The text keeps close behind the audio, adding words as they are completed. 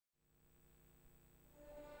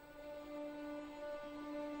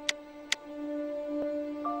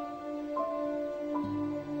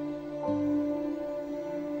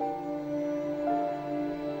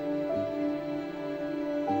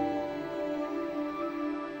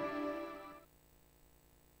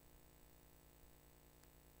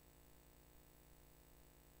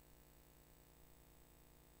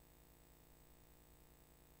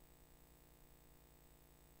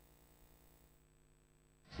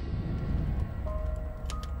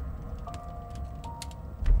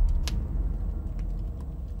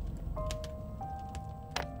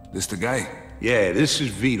This the guy? Yeah, this is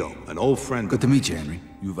Vito, an old friend. Good to meet you, Henry.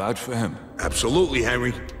 You vouch for him? Absolutely,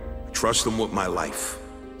 Henry. Trust him with my life.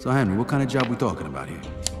 So, Henry, what kind of job we talking about here?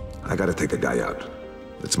 I gotta take a guy out.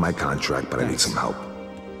 It's my contract, but I need some help.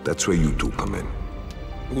 That's where you two come in.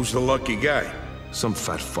 Who's the lucky guy? Some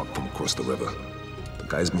fat fuck from across the river. The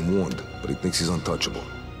guy's been warned, but he thinks he's untouchable.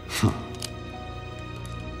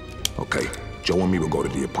 Okay, Joe and me will go to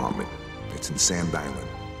the apartment. It's in Sand Island,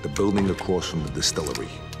 the building across from the distillery.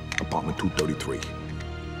 Apartment 233.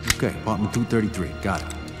 Okay, apartment 233. Got it.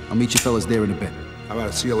 I'll meet you fellas there in a bit. All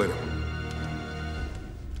right, see you later.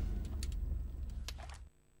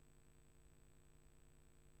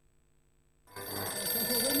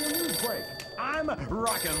 I'm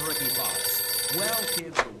rockin' Ricky Fox. Well,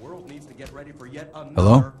 kids, the world needs to get ready for yet another.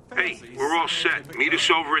 Hello? Hey, we're all set. Meet us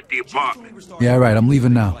over at the apartment. Yeah, right. I'm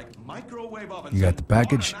leaving now. You got the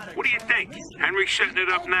package? What do you think? Henry's setting it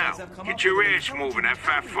up now. Get your ass moving. That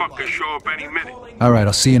fat fuck could show up any minute. All right,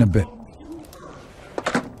 I'll see you in a bit.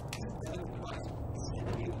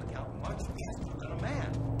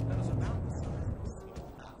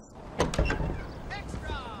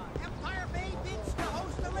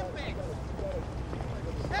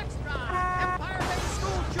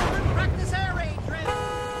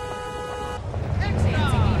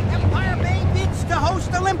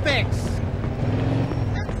 Olympics!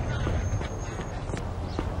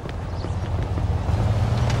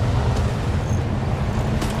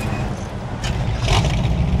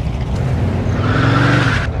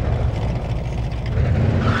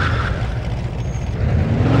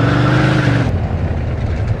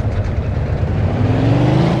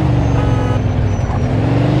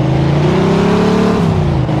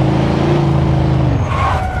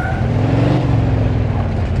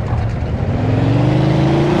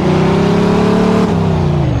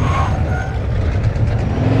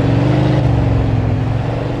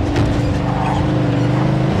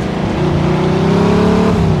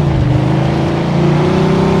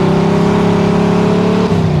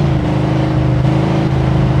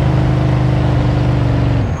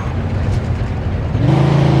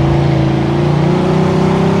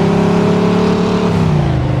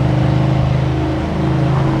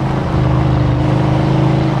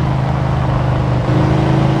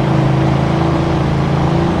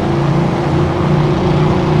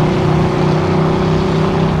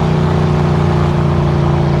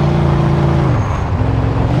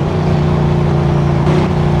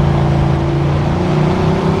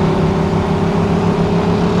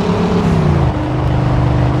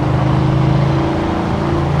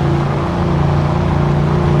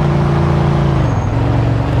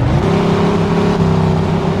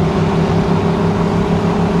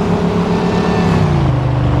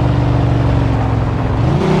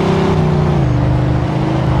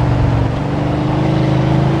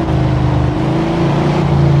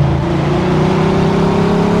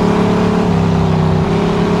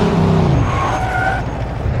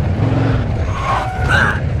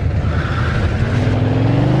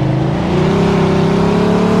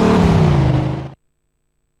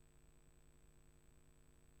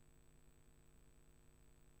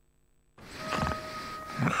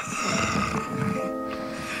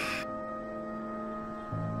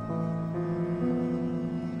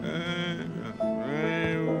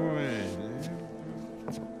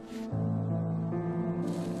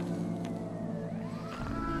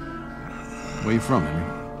 Where you from, Henry?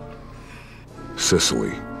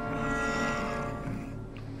 Sicily.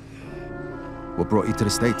 What brought you to the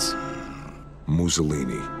States?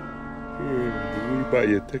 Mussolini. Will you buy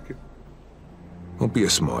your ticket? Don't be a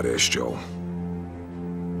smart-ass, Joe.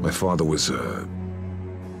 My father was a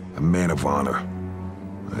man of honor.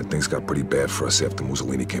 Things got pretty bad for us after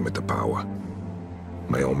Mussolini came into power.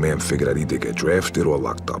 My old man figured I'd either get drafted or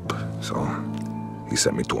locked up, so he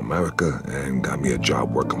sent me to America and got me a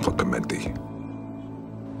job working for Clementi.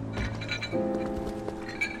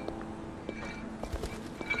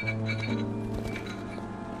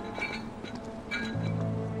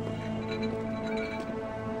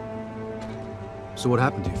 So what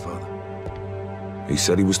happened to your father? He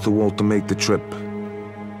said he was too old to make the trip.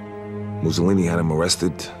 Mussolini had him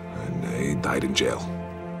arrested, and he died in jail.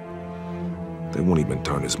 They won't even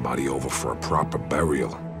turn his body over for a proper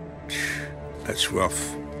burial. That's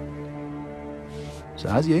rough. So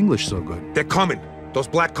how's your English so good? They're coming! Those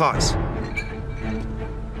black cars!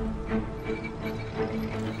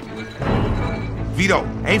 Vito,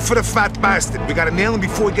 aim for the fat bastard. We gotta nail him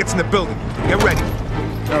before he gets in the building. Get ready.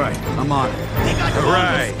 All right, I'm on it. They got guns! All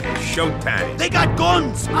right, showtime. They got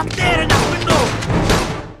guns! Up there in that window!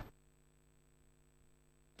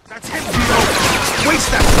 That's him, Vito!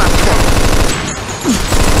 Waste that fat fuck!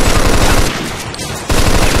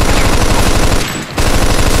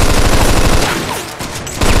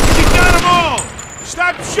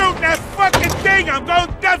 Stop shooting that fucking thing! I'm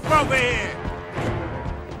going deaf over here!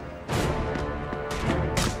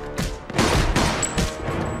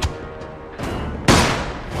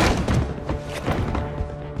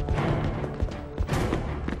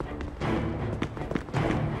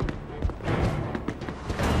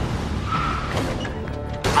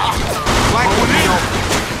 Black one in.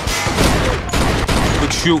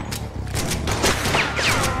 Good shoot.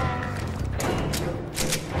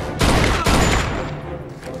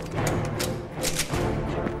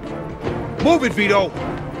 Move it, Vito!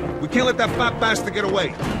 We can't let that fat bastard get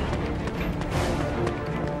away.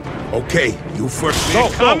 Okay, you first. Go,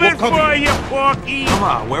 Coming we'll for you, Porky! Come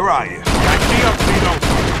on, where are you? Back me up, Vito.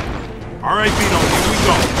 All right, Vito, here we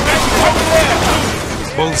go. Let's go there!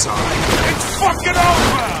 Bullseye. It's fucking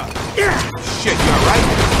over! Yeah! Shit, you alright?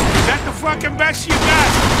 Is that the fucking best you got?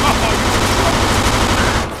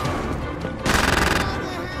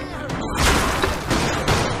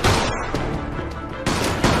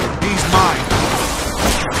 He's mine.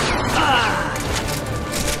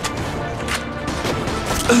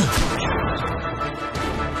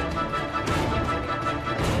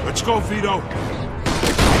 Let's go, Vito.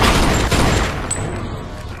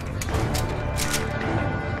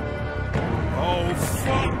 Oh,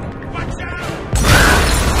 fuck! Watch out!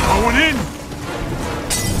 Going in!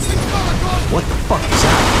 What the fuck is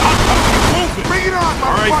that? Move it! Bring it on,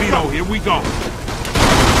 All right, motherfucker. Vito, here we go.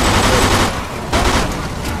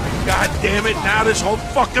 God damn it, now this whole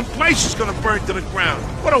fucking place is gonna burn to the ground.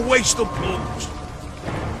 What a waste of booze.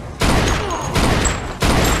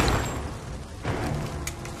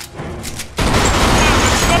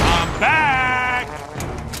 I'm back!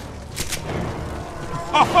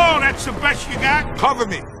 Oh, that's the best you got? Cover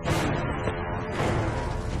me.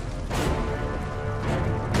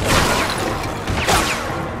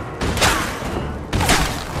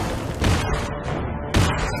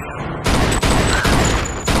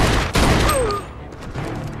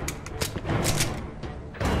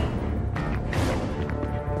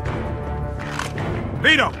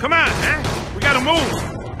 Vito, come on, huh? We gotta move.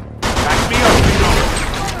 Back me up, Vito.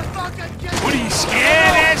 What are you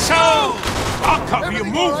scared, asshole? I'll cover you,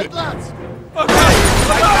 move it. Cover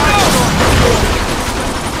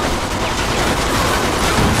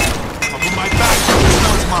my back. This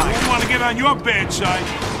one's mine. I don't want to get on your bad side.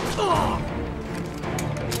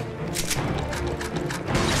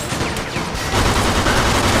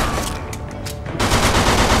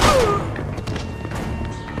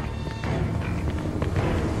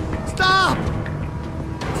 Stop!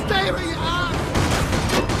 Stay where you are!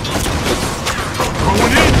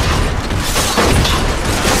 Going in.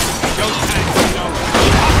 Showtime, Vito.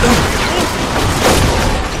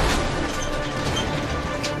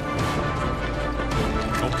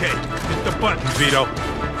 Okay, hit the button, Vito.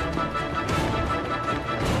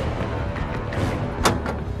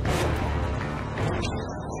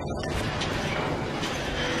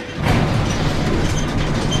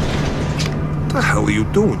 What the hell are you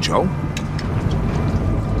doing, Joe?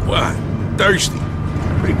 What? Thirsty.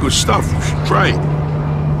 Pretty good stuff. You should try it.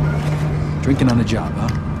 Drinking on the job, huh?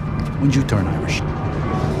 When'd you turn Irish?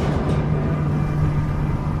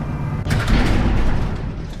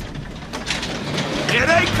 Here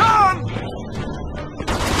they come!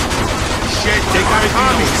 Shit, they got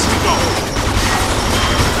armies. Here we go.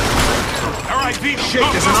 All right, Vito. Shit, go,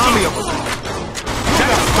 there's go, an go. army of them.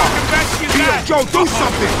 That's the fucking best you Vito, got. Joe, do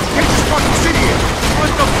something! Can't just fucking sit here! What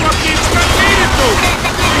the fuck you expect me to do?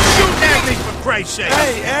 You're shooting at me, for Christ's sake.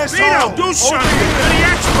 Hey, asshole! Vito, do something. You're the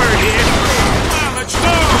expert here. Come on, let's go.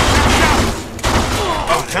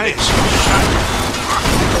 Okay.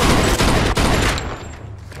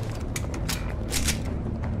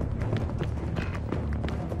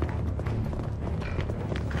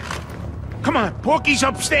 Come on, Porky's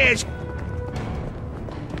upstairs.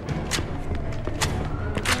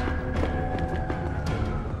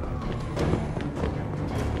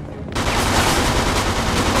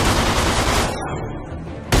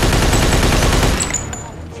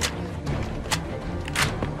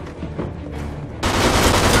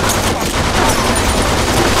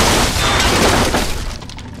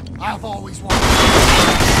 I've always wanted.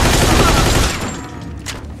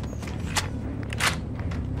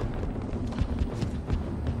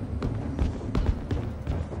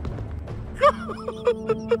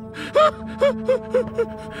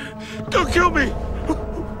 Don't kill me!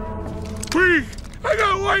 Please! I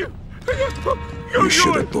got a wife! You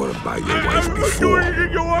should have thought about your wife I'll do before.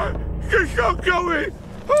 anything you want! Just don't kill me!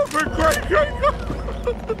 Oh, for Christ's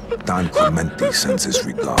sake! Don Clemente sends his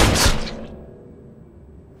regards.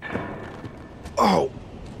 Oh!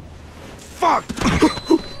 Fuck!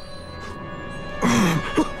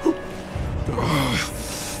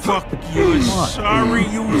 You're sorry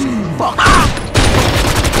you was... Fuck!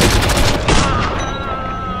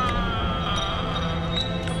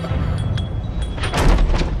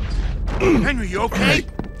 Henry, you okay?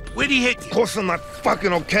 Where'd he hit you? Of course I'm not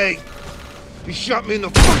fucking okay. He shot me in the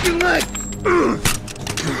fucking leg.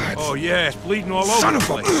 Oh, yeah, it's bleeding all over Son the of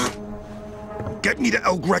place. a... Get me to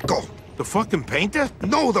El Greco. The fucking painter?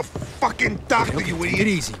 No, the fucking doctor, Okay, you take idiot.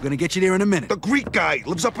 it easy. We're gonna get you there in a minute. The Greek guy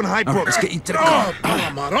lives up in All right, Highbrook. let's get you to the car.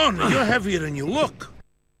 Oh, Marona, you're heavier than you look.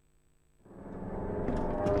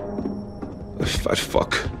 Fat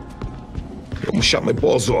fuck. He almost shot my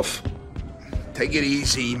balls off. Take it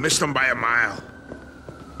easy. You missed him by a mile.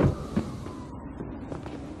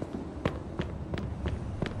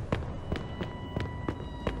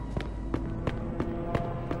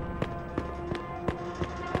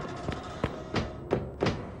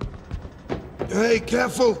 Hey,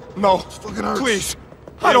 careful. No, It fucking hurts. please.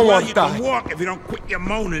 I don't want to You die. can walk if you don't quit your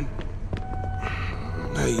moaning.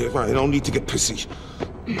 Hey, I don't need to get pissy.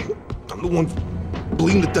 I'm the one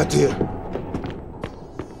bleeding to death here.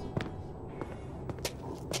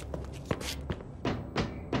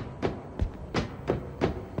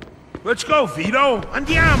 Let's go, Vito.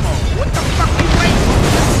 Andiamo. What the fuck are you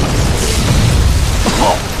waiting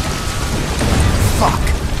Fuck!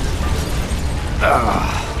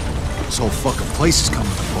 This whole fucking place is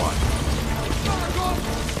coming apart.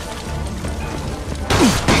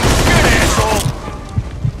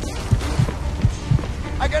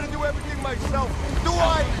 I gotta do everything myself. Do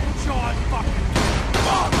I? John fucking...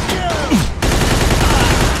 Fuck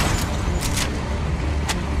you!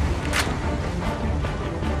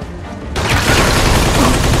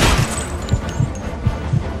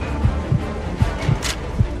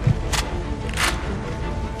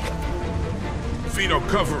 Vito,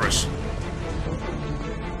 cover us.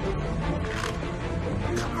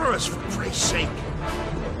 Cover us, for Christ's sake.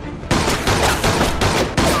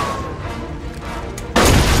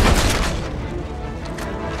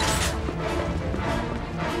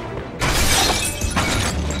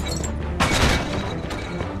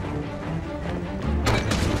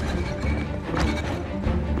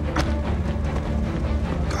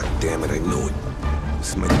 God damn it, I knew it. This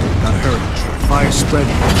is my... Gotta hurry. Fire's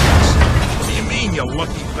spreading. What do you mean, you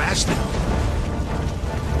lucky bastard?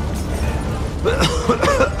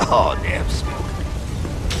 Oh, damn smoke.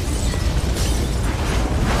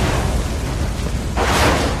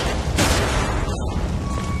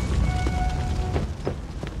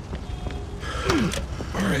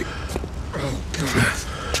 All right. Oh,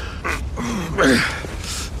 God.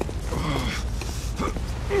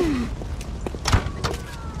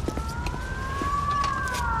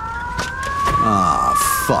 Ah,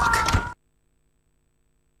 fuck.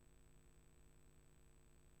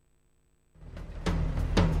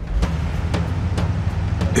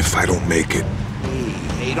 If I don't make it,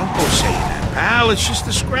 Hey, don't go saying that, pal. It's just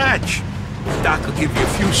a scratch. Doc will give you a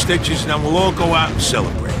few stitches, and then we'll all go out and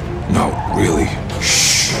celebrate. no, really.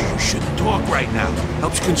 Shh! You shouldn't talk right now.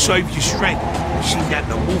 Helps conserve your strength. You've seen that in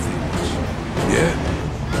the movie once.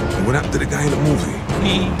 Yeah? And what happened to the guy in the movie?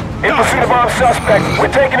 He... In pursuit of armed suspect.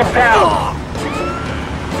 We're taking him down.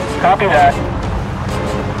 Copy that.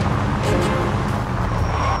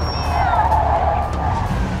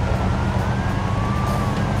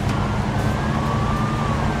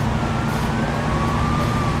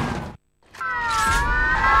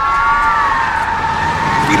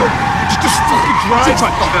 Vito, just fucking drive.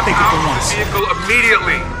 Take it for once. Vehicle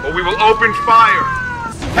immediately, or we will open fire.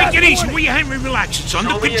 Take it easy, will you, Henry? Relax. It's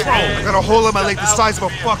under control. I got a hole in my leg the size of a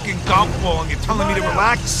fucking golf ball, and you're telling me to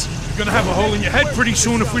relax? You're gonna have a hole in your head pretty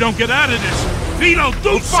soon if we don't get out of this. Vito,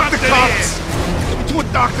 do Fuck the something cops! here. Get me to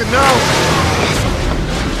a doctor now!